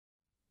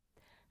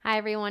Hi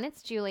everyone,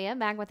 it's Julia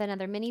back with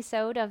another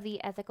mini-sode of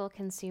the Ethical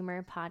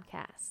Consumer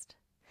Podcast.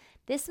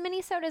 This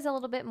mini-sode is a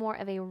little bit more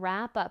of a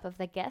wrap-up of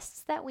the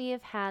guests that we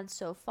have had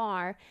so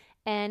far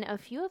and a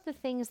few of the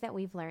things that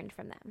we've learned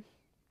from them.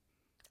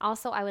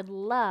 Also, I would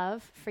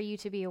love for you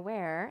to be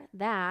aware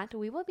that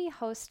we will be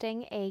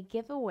hosting a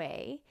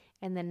giveaway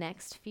in the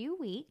next few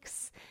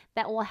weeks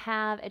that will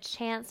have a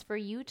chance for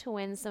you to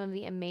win some of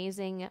the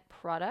amazing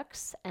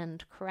products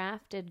and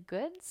crafted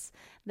goods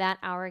that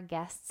our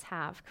guests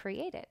have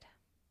created.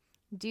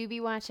 Do be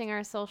watching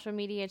our social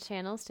media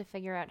channels to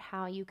figure out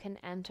how you can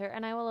enter,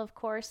 and I will, of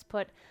course,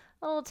 put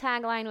a little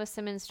tagline with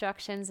some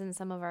instructions in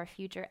some of our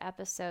future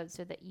episodes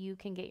so that you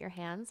can get your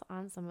hands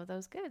on some of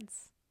those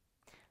goods.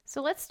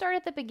 So let's start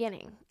at the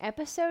beginning.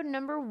 Episode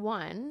number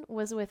 1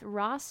 was with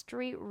Ross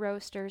Street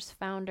Roasters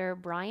founder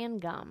Brian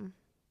Gum.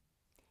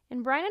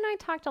 And Brian and I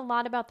talked a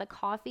lot about the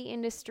coffee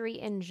industry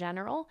in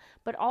general,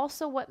 but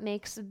also what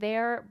makes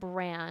their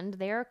brand,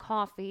 their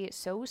coffee,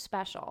 so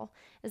special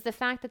is the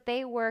fact that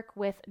they work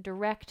with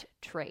direct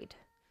trade.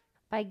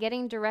 By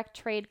getting direct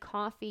trade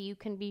coffee, you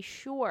can be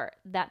sure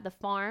that the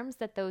farms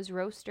that those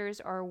roasters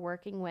are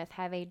working with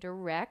have a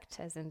direct,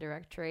 as in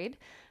direct trade,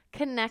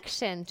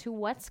 connection to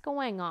what's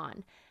going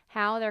on,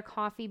 how their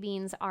coffee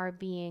beans are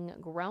being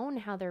grown,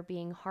 how they're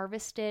being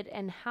harvested,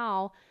 and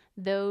how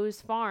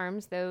those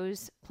farms,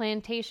 those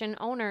plantation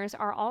owners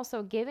are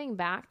also giving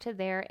back to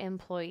their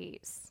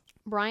employees.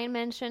 Brian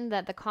mentioned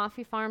that the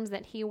coffee farms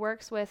that he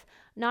works with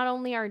not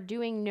only are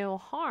doing no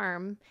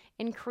harm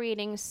in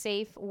creating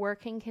safe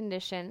working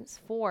conditions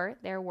for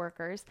their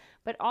workers,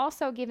 but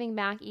also giving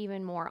back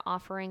even more,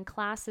 offering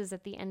classes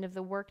at the end of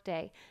the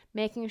workday,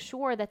 making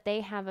sure that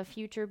they have a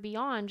future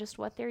beyond just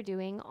what they're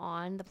doing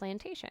on the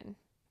plantation.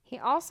 He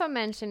also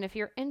mentioned if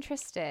you're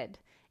interested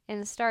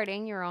in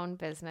starting your own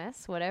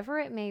business, whatever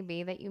it may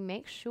be, that you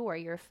make sure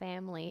your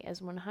family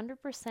is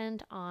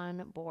 100%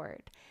 on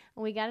board.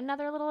 And we got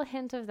another little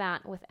hint of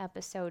that with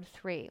episode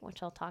 3,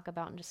 which I'll talk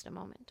about in just a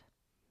moment.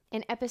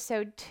 In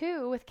episode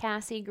 2 with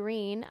Cassie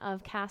Green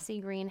of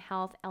Cassie Green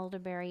Health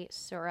Elderberry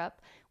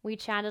Syrup, we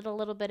chatted a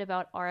little bit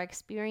about our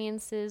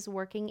experiences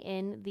working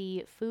in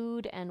the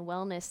food and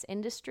wellness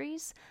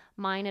industries,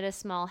 mine at a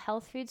small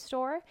health food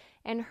store,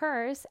 and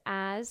hers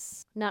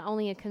as not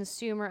only a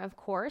consumer, of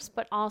course,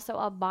 but also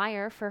a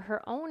buyer for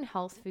her own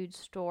health food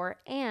store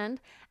and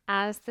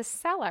as the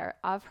seller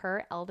of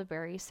her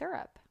elderberry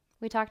syrup.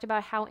 We talked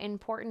about how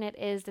important it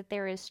is that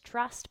there is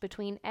trust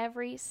between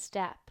every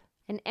step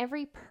and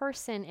every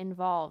person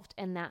involved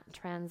in that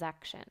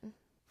transaction,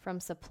 from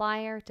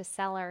supplier to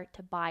seller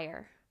to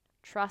buyer.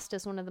 Trust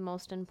is one of the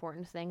most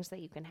important things that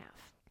you can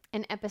have.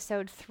 In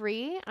episode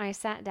 3, I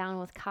sat down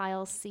with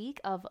Kyle Seek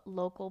of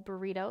Local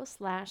Burrito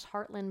 /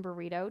 Heartland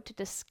Burrito to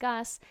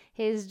discuss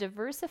his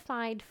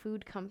diversified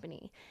food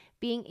company,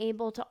 being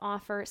able to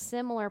offer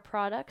similar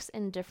products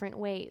in different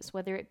ways,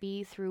 whether it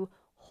be through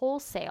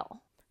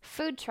wholesale,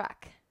 food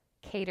truck,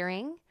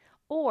 catering,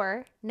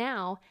 or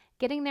now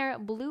getting their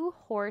Blue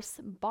Horse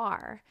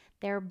bar,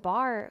 their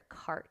bar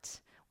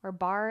cart or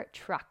bar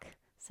truck,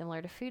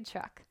 similar to food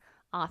truck,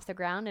 off the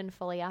ground and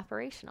fully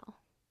operational.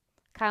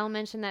 Kyle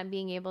mentioned that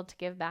being able to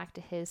give back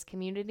to his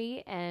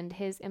community and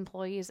his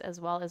employees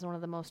as well is one of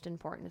the most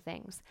important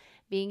things.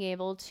 Being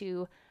able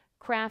to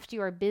craft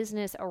your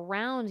business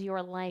around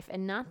your life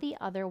and not the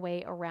other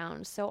way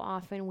around. So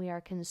often we are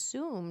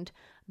consumed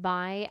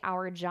by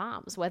our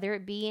jobs, whether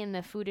it be in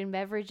the food and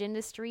beverage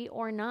industry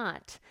or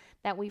not,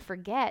 that we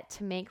forget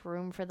to make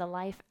room for the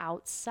life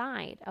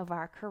outside of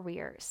our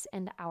careers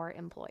and our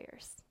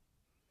employers.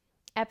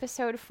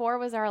 Episode 4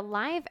 was our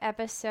live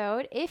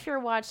episode. If you're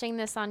watching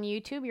this on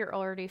YouTube, you're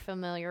already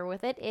familiar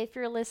with it. If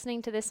you're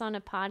listening to this on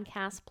a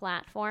podcast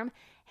platform,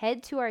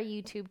 head to our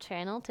YouTube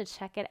channel to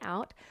check it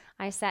out.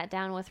 I sat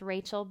down with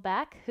Rachel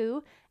Beck,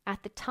 who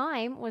at the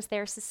time was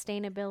their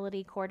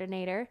sustainability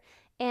coordinator,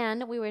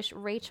 and we wish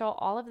Rachel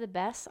all of the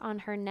best on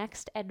her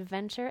next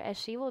adventure as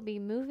she will be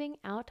moving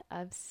out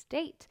of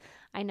state.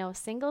 I know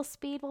Single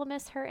Speed will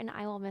miss her, and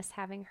I will miss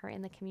having her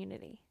in the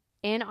community.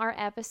 In our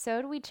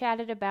episode, we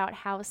chatted about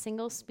how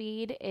Single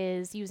Speed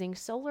is using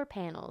solar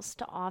panels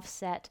to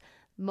offset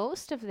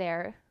most of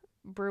their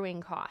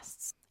brewing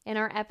costs. In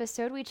our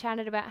episode, we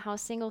chatted about how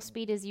Single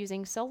Speed is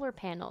using solar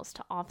panels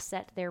to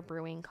offset their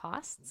brewing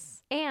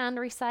costs and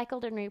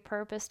recycled and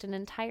repurposed an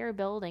entire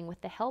building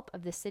with the help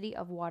of the City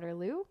of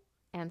Waterloo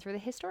and through the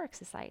Historic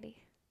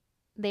Society.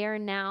 They are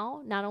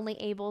now not only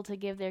able to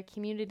give their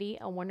community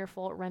a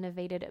wonderful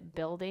renovated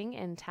building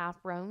and tap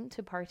room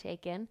to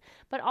partake in,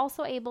 but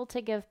also able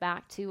to give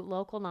back to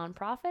local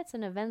nonprofits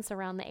and events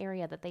around the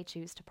area that they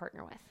choose to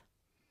partner with.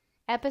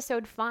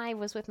 Episode 5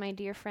 was with my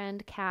dear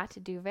friend Kat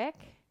Duvik,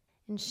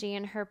 and she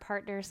and her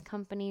partner's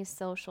company,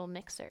 Social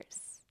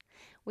Mixers.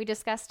 We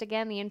discussed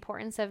again the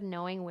importance of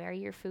knowing where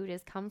your food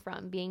has come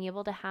from, being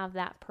able to have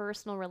that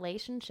personal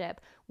relationship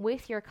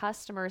with your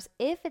customers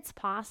if it's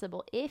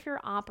possible, if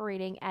you're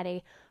operating at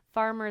a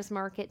farmer's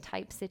market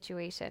type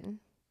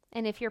situation,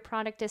 and if your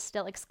product is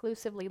still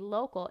exclusively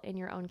local in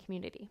your own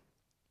community.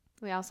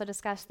 We also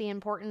discussed the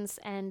importance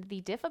and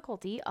the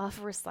difficulty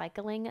of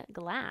recycling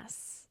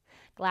glass.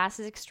 Glass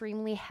is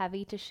extremely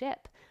heavy to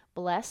ship.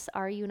 Bless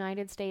our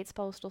United States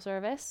Postal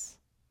Service.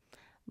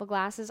 But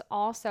glass is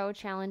also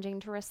challenging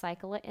to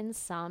recycle it in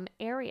some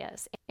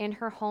areas. In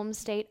her home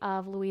state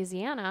of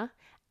Louisiana,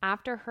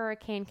 after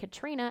Hurricane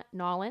Katrina,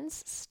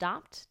 Nolens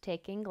stopped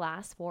taking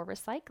glass for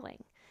recycling.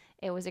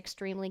 It was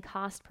extremely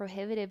cost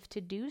prohibitive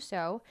to do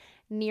so.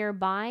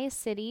 Nearby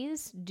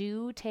cities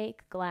do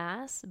take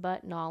glass,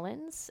 but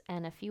Nolens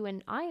and a few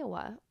in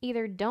Iowa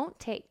either don't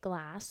take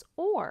glass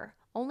or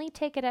only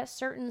take it at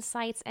certain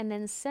sites and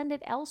then send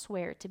it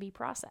elsewhere to be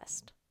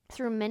processed.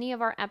 Through many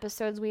of our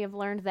episodes, we have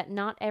learned that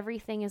not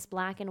everything is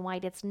black and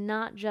white. It's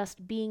not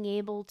just being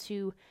able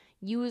to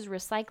use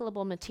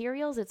recyclable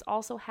materials, it's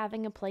also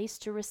having a place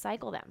to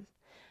recycle them.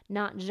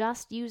 Not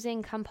just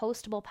using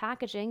compostable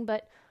packaging,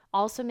 but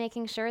also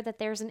making sure that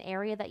there's an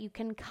area that you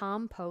can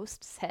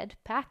compost said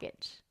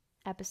package.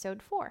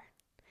 Episode 4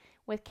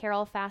 with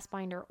Carol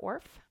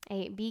Fassbinder-Orff,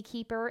 a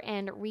beekeeper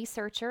and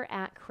researcher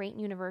at Creighton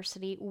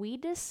University, we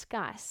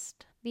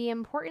discussed the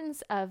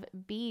importance of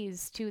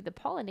bees to the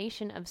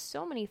pollination of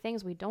so many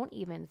things we don't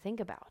even think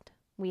about.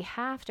 We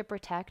have to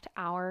protect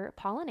our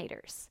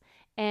pollinators,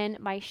 and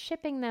by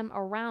shipping them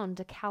around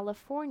to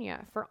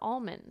California for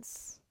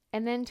almonds,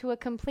 and then to a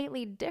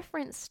completely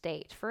different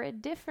state for a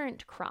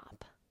different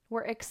crop,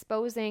 we're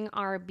exposing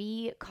our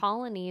bee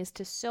colonies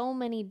to so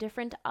many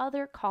different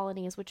other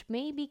colonies which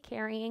may be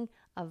carrying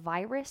a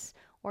virus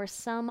or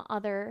some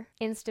other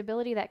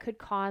instability that could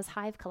cause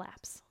hive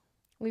collapse.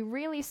 We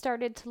really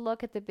started to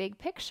look at the big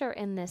picture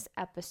in this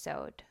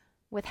episode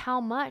with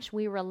how much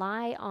we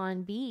rely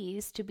on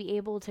bees to be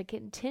able to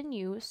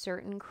continue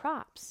certain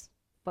crops.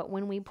 But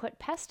when we put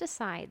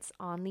pesticides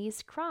on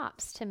these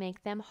crops to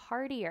make them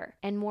hardier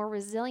and more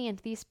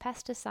resilient, these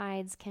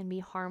pesticides can be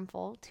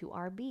harmful to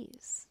our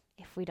bees.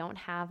 If we don't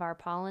have our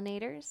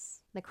pollinators,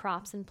 the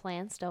crops and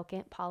plants don't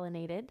get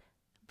pollinated.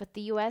 But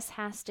the U.S.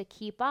 has to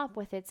keep up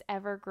with its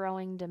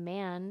ever-growing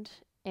demand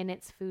in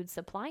its food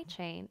supply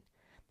chain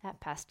that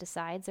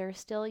pesticides are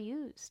still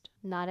used.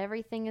 Not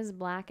everything is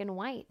black and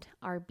white.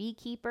 Our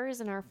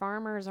beekeepers and our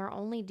farmers are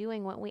only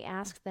doing what we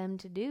ask them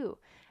to do,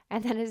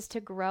 and that is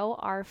to grow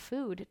our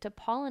food, to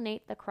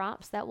pollinate the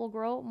crops that will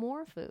grow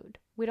more food.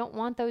 We don't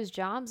want those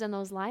jobs and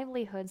those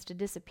livelihoods to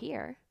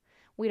disappear.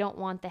 We don't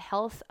want the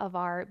health of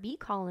our bee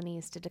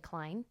colonies to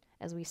decline,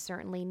 as we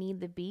certainly need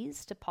the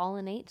bees to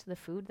pollinate the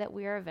food that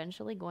we are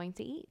eventually going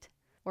to eat.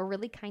 We're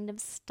really kind of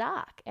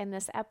stuck, and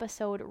this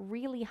episode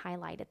really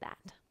highlighted that.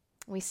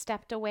 We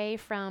stepped away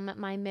from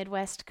my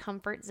Midwest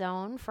comfort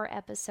zone for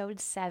episode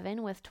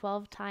 7 with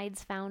 12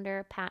 Tides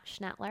founder Pat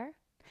Schnettler.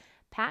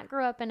 Pat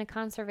grew up in a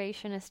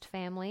conservationist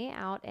family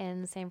out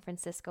in San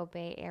Francisco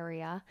Bay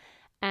Area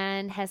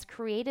and has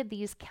created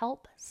these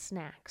kelp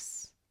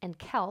snacks. And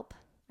kelp,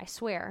 I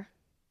swear,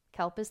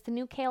 kelp is the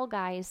new kale,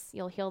 guys.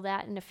 You'll hear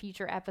that in a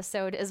future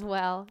episode as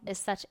well. Is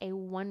such a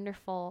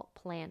wonderful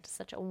plant,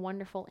 such a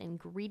wonderful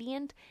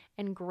ingredient,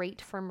 and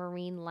great for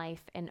marine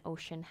life and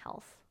ocean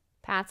health.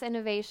 Pat's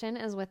innovation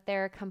is with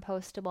their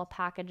compostable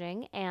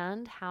packaging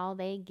and how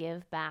they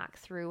give back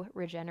through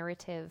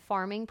regenerative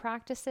farming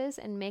practices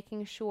and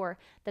making sure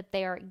that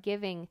they are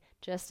giving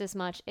just as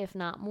much, if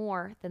not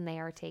more, than they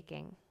are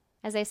taking.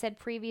 As I said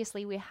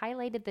previously, we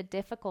highlighted the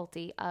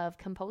difficulty of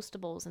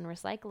compostables and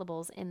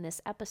recyclables in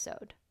this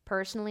episode.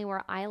 Personally,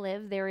 where I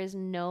live, there is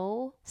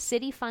no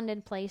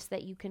city-funded place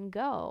that you can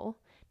go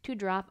to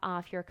drop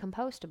off your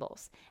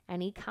compostables.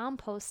 Any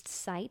compost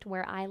site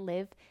where I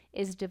live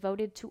is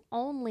devoted to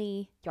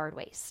only yard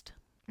waste.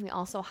 We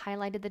also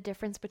highlighted the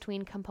difference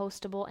between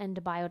compostable and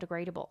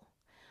biodegradable.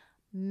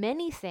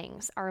 Many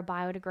things are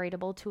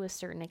biodegradable to a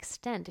certain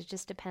extent. It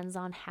just depends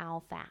on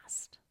how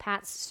fast.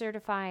 Pat's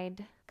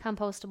certified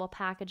compostable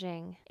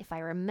packaging, if I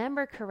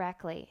remember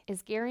correctly,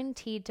 is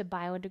guaranteed to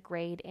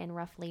biodegrade in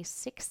roughly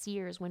 6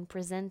 years when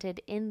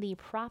presented in the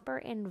proper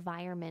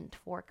environment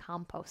for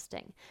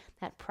composting.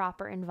 That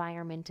proper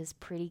environment is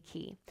pretty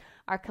key.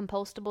 Are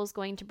compostables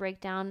going to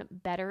break down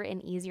better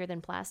and easier than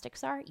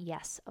plastics are?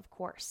 Yes, of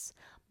course.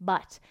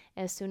 But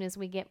as soon as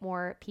we get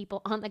more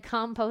people on the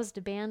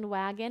compost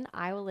bandwagon,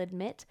 I will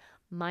admit,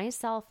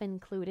 myself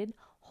included,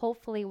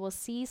 hopefully we'll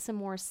see some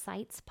more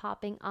sites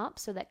popping up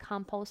so that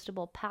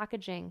compostable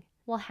packaging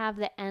will have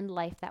the end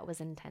life that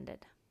was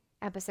intended.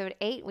 Episode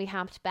 8, we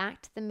hopped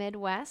back to the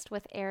Midwest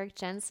with Eric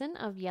Jensen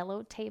of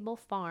Yellow Table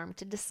Farm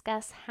to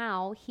discuss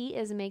how he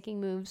is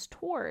making moves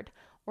toward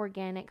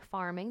organic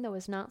farming, though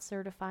is not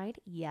certified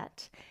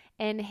yet.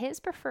 And his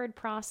preferred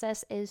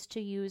process is to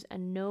use a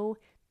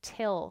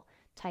no-till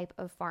type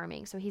of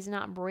farming. So he's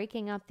not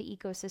breaking up the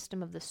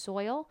ecosystem of the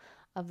soil,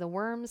 of the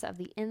worms, of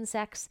the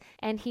insects,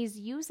 and he's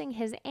using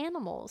his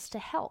animals to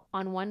help.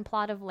 On one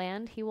plot of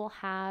land, he will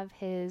have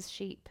his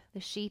sheep. The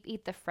sheep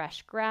eat the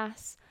fresh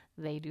grass.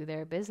 They do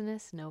their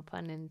business, no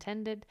pun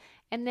intended,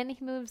 and then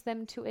he moves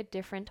them to a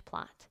different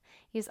plot.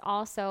 He's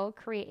also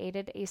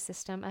created a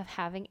system of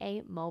having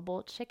a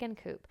mobile chicken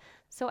coop.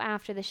 So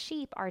after the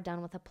sheep are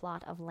done with a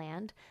plot of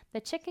land, the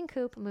chicken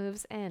coop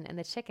moves in and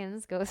the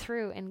chickens go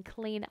through and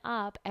clean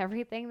up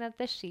everything that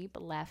the sheep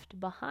left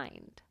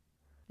behind.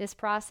 This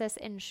process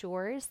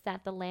ensures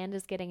that the land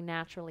is getting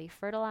naturally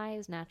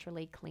fertilized,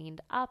 naturally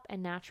cleaned up,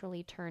 and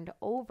naturally turned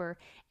over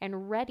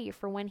and ready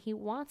for when he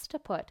wants to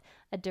put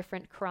a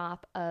different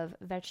crop of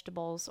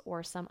vegetables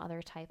or some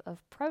other type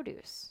of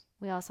produce.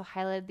 We also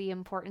highlighted the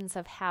importance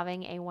of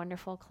having a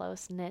wonderful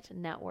close-knit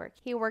network.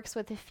 He works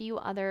with a few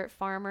other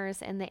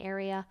farmers in the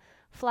area,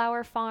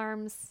 flower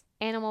farms,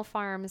 animal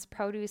farms,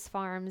 produce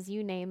farms,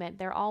 you name it.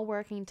 They're all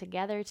working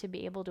together to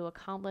be able to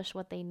accomplish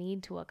what they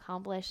need to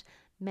accomplish.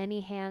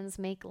 Many hands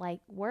make light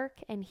work,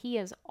 and he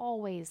is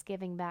always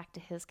giving back to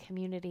his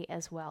community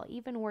as well,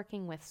 even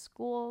working with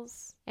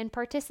schools and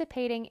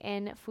participating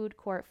in food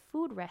court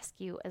food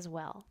rescue as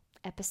well.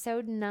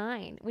 Episode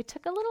 9, we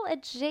took a little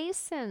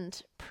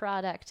adjacent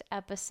product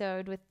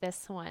episode with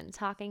this one,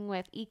 talking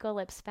with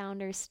Ecolips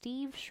founder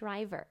Steve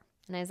Shriver.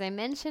 And as I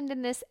mentioned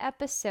in this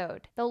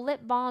episode, the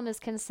lip balm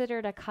is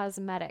considered a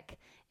cosmetic.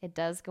 It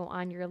does go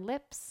on your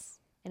lips,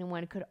 and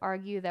one could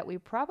argue that we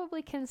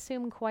probably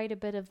consume quite a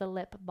bit of the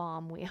lip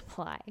balm we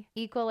apply.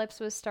 Ecolips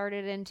was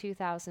started in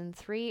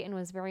 2003 and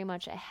was very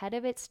much ahead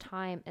of its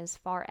time as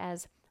far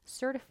as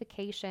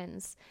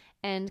certifications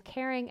and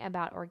caring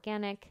about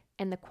organic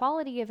and the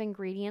quality of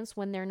ingredients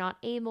when they're not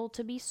able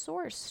to be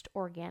sourced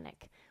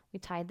organic. We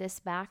tied this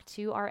back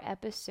to our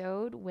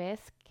episode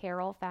with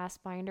Carol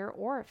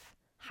Fassbinder-Orff,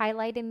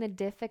 highlighting the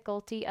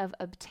difficulty of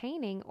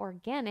obtaining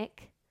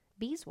organic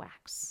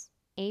beeswax.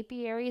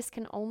 Apiaries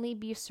can only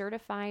be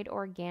certified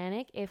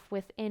organic if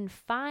within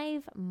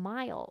 5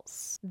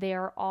 miles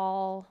they're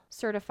all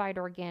certified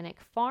organic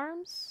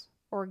farms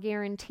or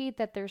guaranteed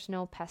that there's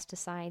no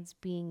pesticides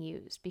being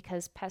used,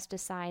 because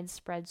pesticides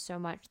spread so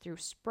much through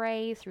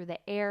spray, through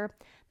the air.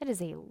 That is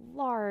a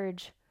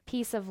large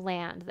piece of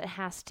land that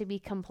has to be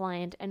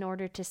compliant in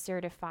order to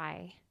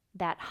certify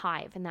that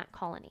hive and that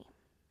colony.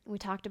 We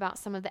talked about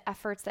some of the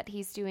efforts that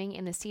he's doing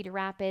in the Cedar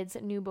Rapids,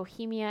 New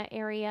Bohemia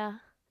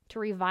area to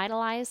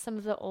revitalize some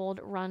of the old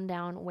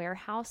rundown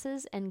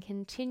warehouses and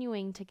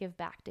continuing to give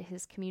back to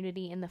his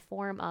community in the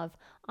form of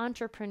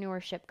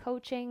entrepreneurship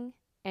coaching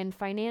and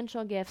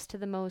financial gifts to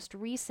the most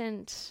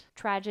recent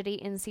tragedy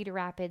in Cedar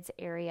Rapids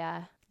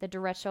area, the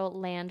derecho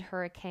land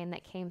hurricane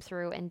that came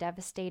through and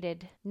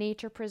devastated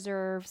nature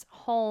preserves,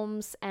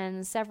 homes,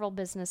 and several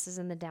businesses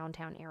in the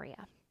downtown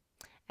area.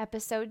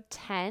 Episode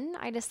 10,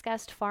 I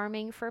discussed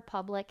farming for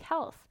public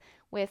health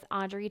with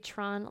Audrey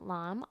Tron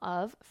Lam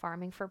of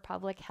Farming for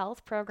Public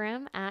Health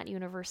program at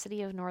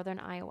University of Northern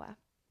Iowa.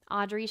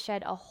 Audrey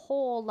shed a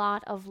whole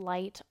lot of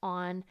light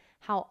on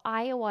how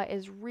Iowa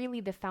is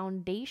really the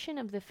foundation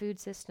of the food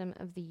system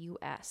of the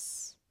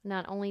U.S.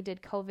 Not only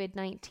did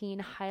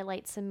COVID-19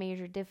 highlight some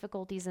major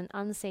difficulties and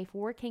unsafe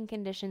working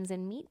conditions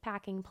in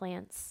meatpacking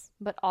plants,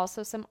 but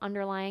also some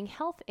underlying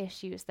health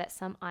issues that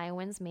some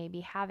Iowans may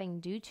be having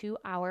due to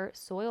our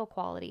soil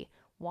quality,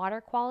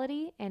 water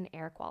quality, and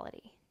air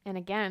quality. And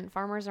again,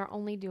 farmers are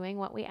only doing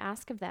what we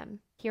ask of them.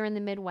 Here in the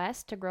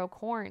Midwest, to grow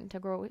corn, to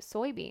grow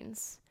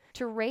soybeans,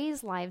 to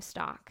raise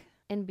livestock,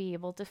 and be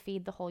able to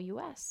feed the whole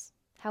U.S.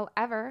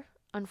 However,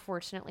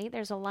 unfortunately,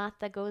 there's a lot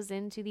that goes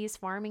into these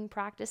farming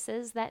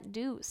practices that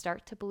do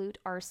start to pollute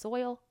our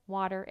soil,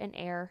 water, and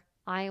air.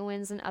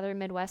 Iowans and other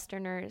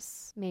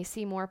Midwesterners may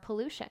see more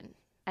pollution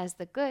as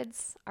the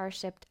goods are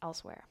shipped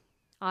elsewhere.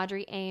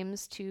 Audrey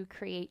aims to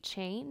create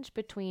change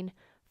between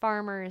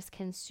farmers,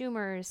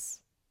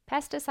 consumers,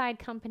 pesticide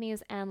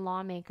companies, and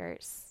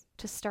lawmakers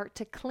to start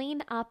to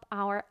clean up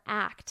our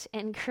act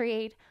and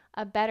create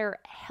a better,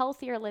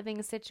 healthier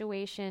living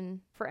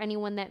situation for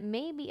anyone that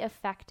may be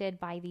affected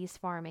by these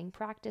farming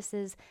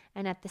practices,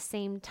 and at the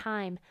same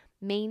time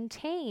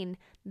maintain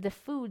the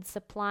food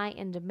supply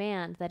and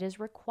demand that is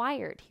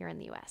required here in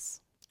the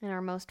U.S. In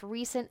our most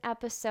recent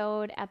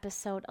episode,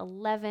 episode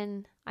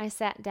 11, I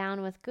sat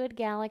down with Good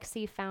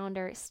Galaxy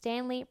founder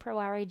Stanley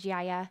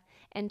Prawarijaya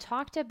and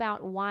talked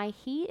about why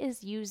he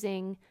is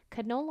using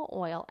canola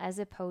oil as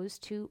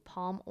opposed to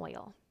palm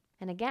oil.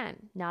 And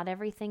again, not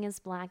everything is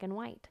black and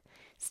white.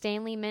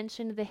 Stanley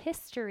mentioned the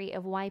history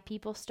of why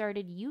people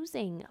started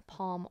using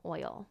palm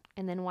oil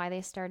and then why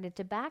they started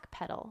to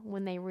backpedal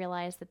when they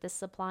realized that the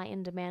supply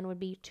and demand would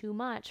be too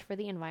much for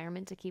the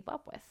environment to keep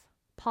up with.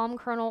 Palm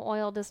kernel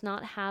oil does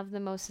not have the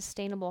most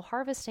sustainable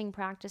harvesting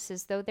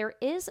practices, though there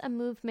is a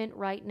movement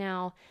right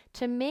now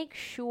to make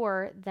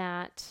sure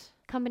that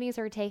companies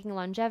are taking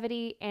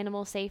longevity,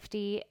 animal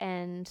safety,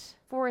 and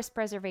forest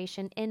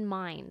preservation in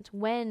mind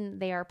when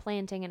they are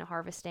planting and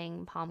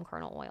harvesting palm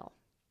kernel oil.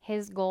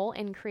 His goal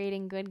in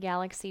creating Good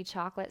Galaxy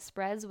chocolate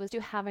spreads was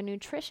to have a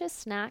nutritious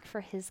snack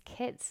for his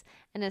kids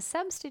and a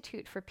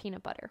substitute for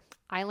peanut butter.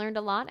 I learned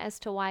a lot as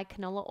to why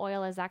canola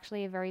oil is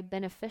actually a very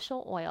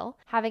beneficial oil,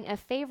 having a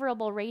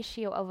favorable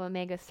ratio of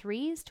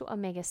omega-3s to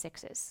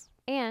omega-6s.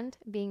 and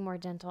being more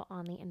gentle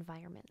on the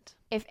environment.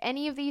 If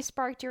any of these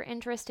sparked your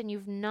interest and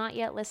you've not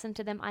yet listened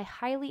to them, I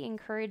highly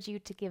encourage you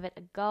to give it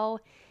a go.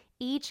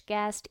 Each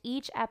guest,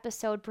 each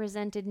episode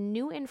presented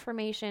new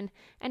information,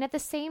 and at the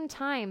same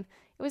time,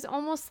 it was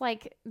almost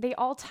like they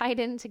all tied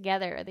in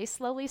together. They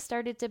slowly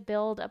started to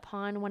build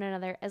upon one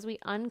another as we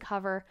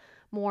uncover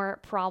more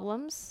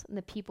problems and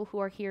the people who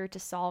are here to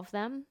solve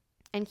them,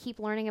 and keep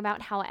learning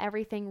about how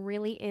everything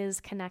really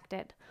is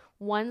connected.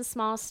 One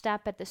small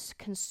step at the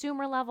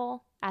consumer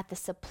level, at the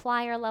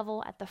supplier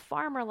level, at the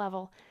farmer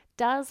level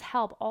does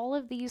help. All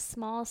of these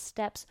small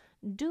steps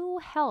do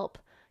help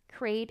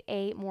create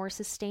a more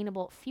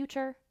sustainable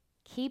future.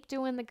 Keep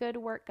doing the good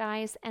work,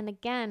 guys. And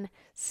again,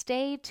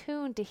 stay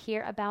tuned to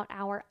hear about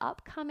our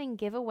upcoming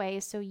giveaway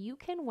so you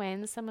can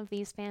win some of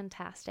these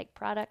fantastic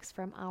products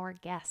from our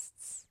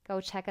guests.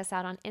 Go check us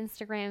out on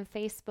Instagram,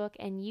 Facebook,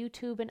 and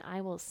YouTube, and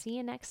I will see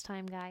you next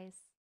time, guys.